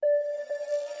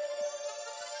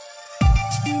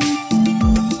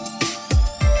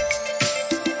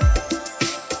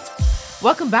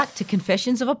Welcome back to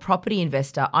Confessions of a Property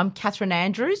Investor. I'm Catherine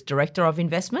Andrews, Director of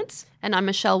Investments. And I'm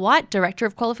Michelle White, Director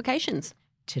of Qualifications.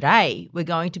 Today, we're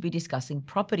going to be discussing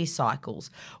property cycles,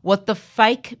 what the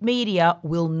fake media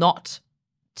will not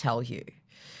tell you.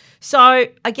 So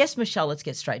I guess, Michelle, let's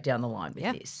get straight down the line with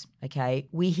this, okay?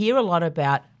 We hear a lot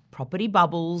about property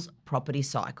bubbles, property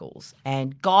cycles,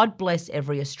 and God bless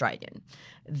every Australian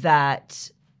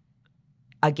that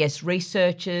I guess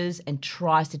researches and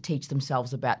tries to teach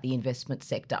themselves about the investment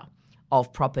sector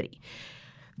of property.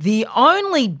 The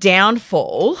only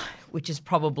downfall, which is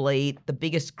probably the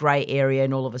biggest grey area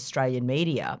in all of Australian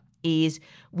media, is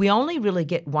we only really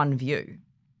get one view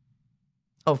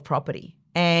of property.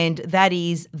 And that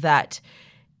is that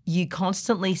you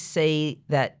constantly see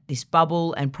that this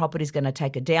bubble and property is going to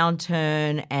take a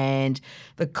downturn and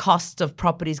the cost of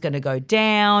property is going to go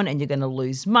down and you're going to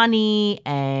lose money.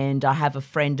 And I have a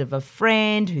friend of a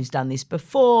friend who's done this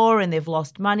before and they've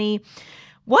lost money.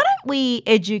 Why don't we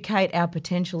educate our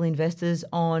potential investors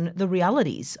on the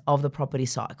realities of the property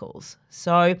cycles?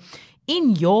 So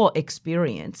in your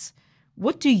experience,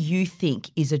 what do you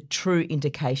think is a true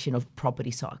indication of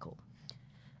property cycle?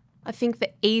 I think the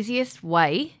easiest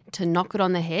way to knock it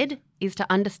on the head is to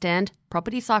understand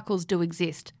property cycles do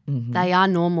exist. Mm-hmm. They are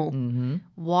normal. Mm-hmm.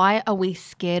 Why are we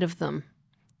scared of them?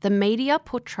 The media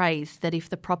portrays that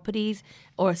if the properties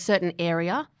or a certain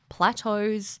area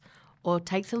plateaus or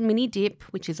takes a mini dip,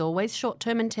 which is always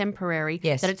short-term and temporary,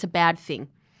 that it's a bad thing.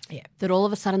 Yeah. That all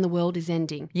of a sudden the world is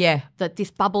ending. Yeah. That this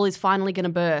bubble is finally going to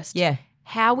burst. Yeah.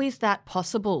 How is that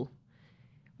possible?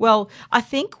 Well, I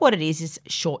think what it is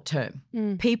short term.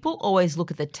 People always look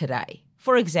at the today.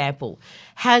 For example,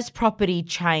 has property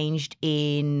changed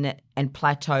in and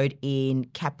plateaued in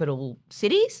capital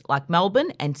cities like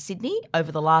Melbourne and Sydney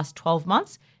over the last 12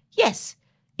 months? Yes,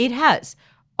 it has.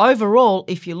 Overall,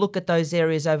 if you look at those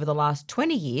areas over the last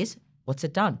 20 years, what's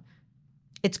it done?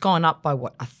 It's gone up by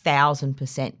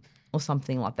 1,000% or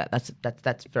something like that.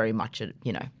 That's very much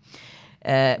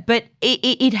but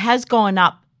it has gone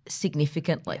up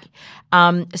significantly.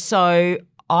 So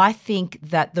I think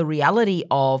that the reality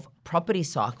of property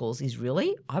cycles is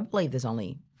really, I believe there's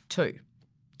only two.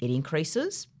 It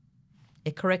increases,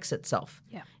 it corrects itself.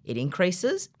 Yeah. It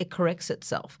increases, it corrects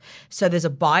itself. So there's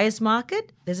a buyer's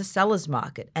market, there's a seller's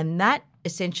market, and that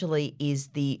essentially is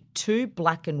the two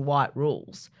black and white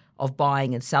rules of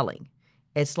buying and selling.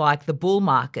 It's like the bull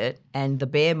market and the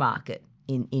bear market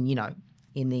in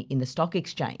the stock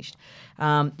exchange.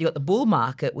 You got the bull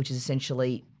market, which is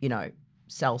essentially,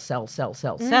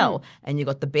 sell, and you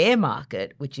got the bear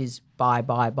market, which is buy.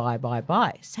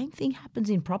 Same thing happens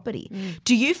in property.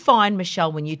 Do you find,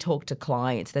 Michelle, when you talk to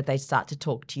clients that they start to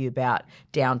talk to you about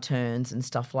downturns and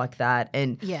stuff like that?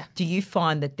 And do you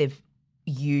find that they've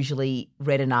usually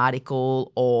read an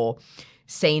article or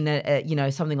seen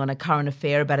something on a current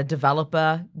affair about a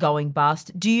developer going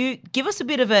bust? Do you give us a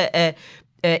bit of an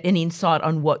insight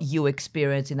on what you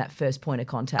experience in that first point of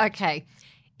contact? Okay.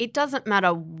 It doesn't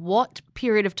matter what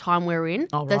period of time we're in.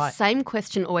 The same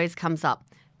question always comes up.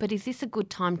 But is this a good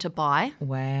time to buy?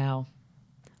 Wow.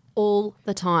 All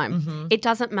the time. Mm-hmm. It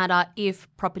doesn't matter if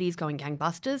property is going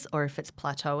gangbusters or if it's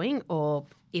plateauing or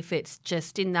if it's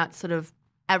just in that sort of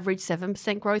average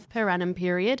 7% growth per annum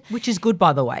period. Which is good,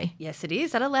 by the way. Yes, it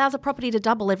is. That allows a property to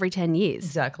double every 10 years.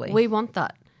 Exactly. We want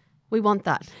that.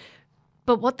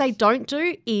 But what they don't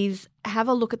do is have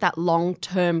a look at that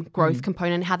long-term growth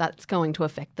component and how that's going to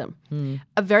affect them.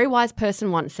 A very wise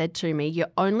person once said to me, you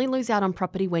only lose out on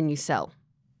property when you sell.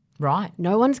 Right.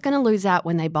 No one's going to lose out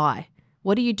when they buy.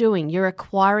 What are you doing? You're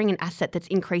acquiring an asset that's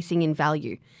increasing in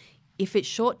value. If it's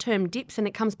short-term dips and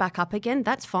it comes back up again,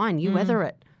 that's fine. You weather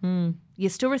it.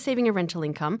 You're still receiving a rental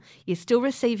income. You're still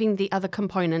receiving the other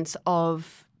components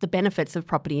of the benefits of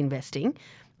property investing,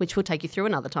 which we'll take you through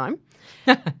another time.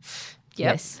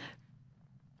 Yes.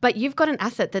 But you've got an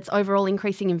asset that's overall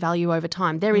increasing in value over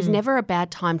time. There is never a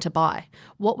bad time to buy.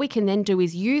 What we can then do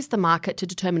is use the market to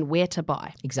determine where to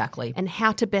buy. Exactly. And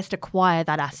how to best acquire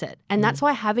that asset. And that's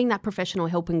why having that professional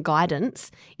help and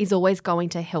guidance is always going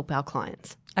to help our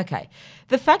clients. Okay.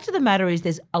 The fact of the matter is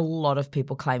there's a lot of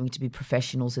people claiming to be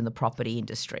professionals in the property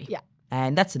industry. Yeah.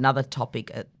 And that's another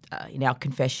topic in our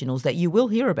confessionals that you will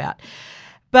hear about.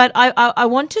 But I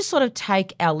want to sort of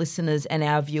take our listeners and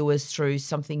our viewers through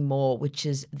something more, which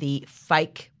is the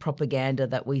fake propaganda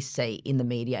that we see in the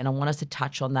media. And I want us to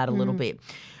touch on that a little bit.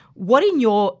 What, in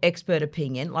your expert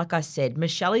opinion, like I said,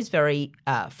 Michelle is very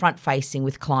front-facing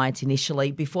with clients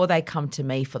initially before they come to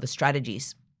me for the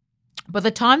strategies. By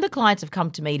the time the clients have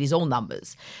come to me, it is all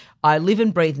numbers. I live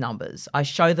and breathe numbers. I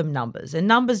show them numbers, and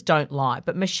numbers don't lie.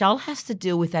 But Michelle has to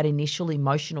deal with that initial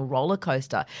emotional roller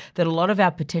coaster that a lot of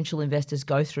our potential investors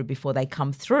go through before they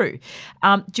come through.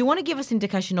 Do you want to give us an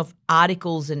indication of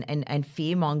articles and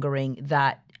fear-mongering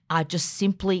that are just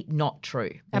simply not true,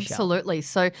 Michelle? Absolutely.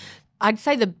 So I'd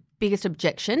say the biggest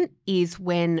objection is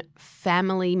when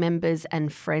family members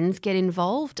and friends get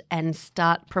involved and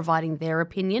start providing their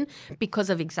opinion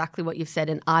because of exactly what you've said,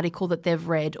 an article that they've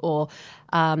read or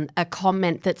a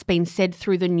comment that's been said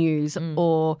through the news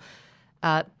or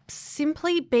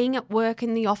simply being at work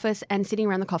in the office and sitting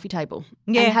around the coffee table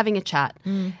and having a chat.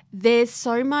 There's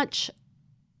so much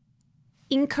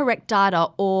incorrect data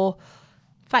or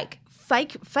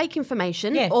fake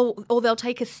information or they'll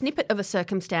take a snippet of a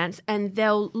circumstance and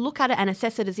they'll look at it and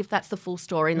assess it as if that's the full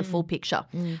story and the full picture.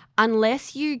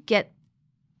 Unless you get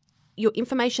your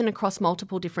information across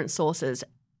multiple different sources,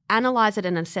 analyse it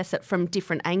and assess it from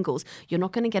different angles, you're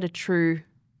not going to get a true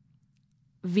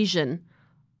vision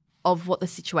of what the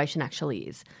situation actually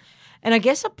is. And I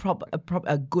guess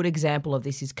a good example of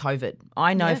this is COVID.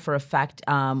 I know for a fact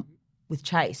with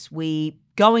Chase,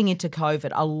 going into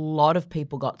COVID, a lot of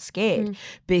people got scared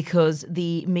because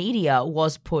the media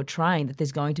was portraying that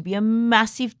there's going to be a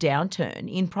massive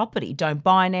downturn in property. Don't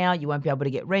buy now. You won't be able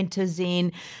to get renters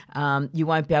in. You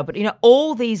won't be able to,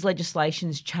 all these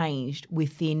legislations changed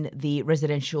within the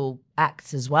residential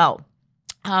acts as well.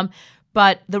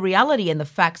 But the reality and the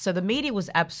facts, so the media was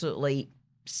absolutely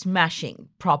smashing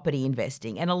property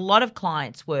investing. And a lot of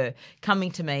clients were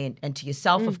coming to me and to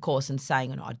yourself, of course, and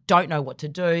saying, I don't know what to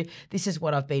do. This is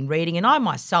what I've been reading. And I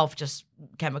myself just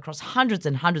came across hundreds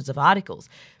and hundreds of articles.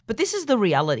 But this is the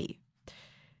reality.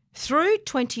 Through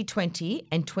 2020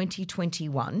 and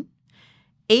 2021,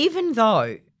 even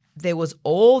though there was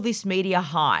all this media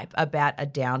hype about a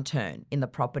downturn in the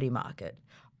property market,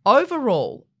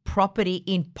 overall, property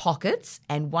in pockets,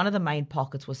 and one of the main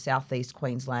pockets was Southeast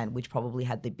Queensland, which probably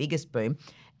had the biggest boom,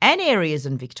 and areas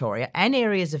in Victoria and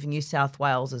areas of New South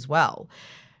Wales as well.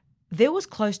 There was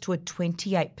close to a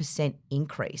 28%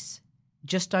 increase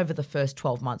just over the first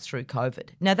 12 months through COVID.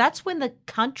 Now, that's when the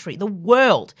country, the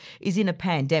world, is in a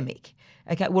pandemic.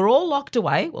 Okay, we're all locked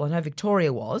away. Well, I know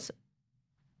Victoria was.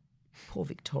 Poor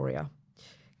Victoria.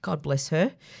 God bless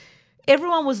her.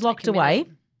 Everyone was locked away.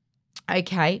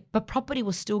 Okay, but property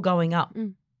was still going up.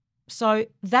 So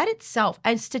that itself,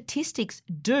 and statistics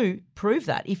do prove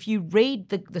that. If you read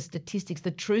the statistics,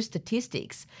 the true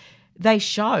statistics, they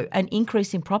show an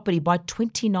increase in property by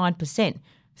 29%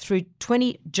 through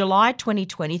July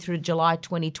 2020 through July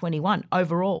 2021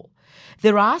 overall.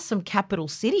 There are some capital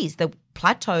cities that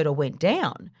plateaued or went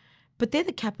down, but they're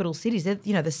the capital cities, they're,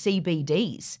 the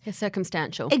CBDs. They're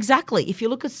circumstantial. Exactly. If you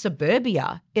look at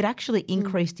suburbia, it actually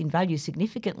increased in value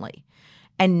significantly.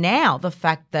 And now the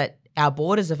fact that our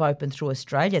borders have opened through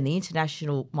Australia and the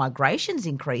international migration's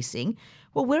increasing,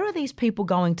 well, where are these people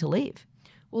going to live?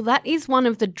 Well, that is one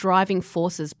of the driving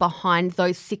forces behind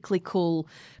those cyclical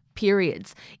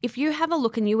periods. If you have a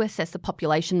look and you assess the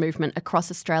population movement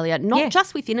across Australia, not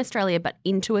just within Australia, but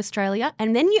into Australia,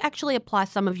 and then you actually apply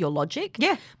some of your logic,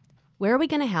 where are we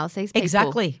going to house these people?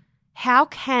 Exactly. How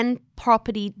can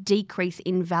property decrease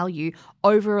in value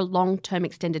over a long-term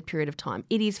extended period of time?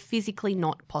 It is physically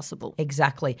not possible.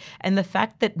 Exactly. And the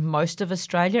fact that most of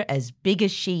Australia, as big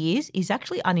as she is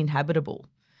actually uninhabitable.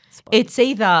 It's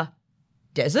either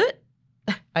desert,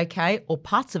 okay, or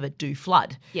parts of it do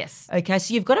flood. Yes. Okay,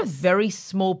 so you've got a very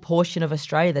small portion of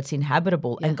Australia that's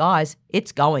inhabitable. And guys,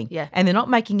 it's going. Yeah. And they're not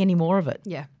making any more of it.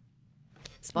 Yeah.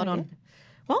 Spot on.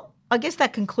 Well, I guess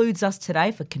that concludes us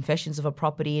today for Confessions of a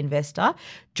Property Investor.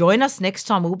 Join us next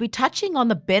time. We'll be touching on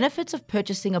the benefits of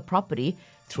purchasing a property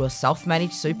through a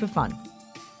self-managed super fund.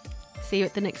 See you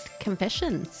at the next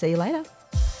confession. See you later.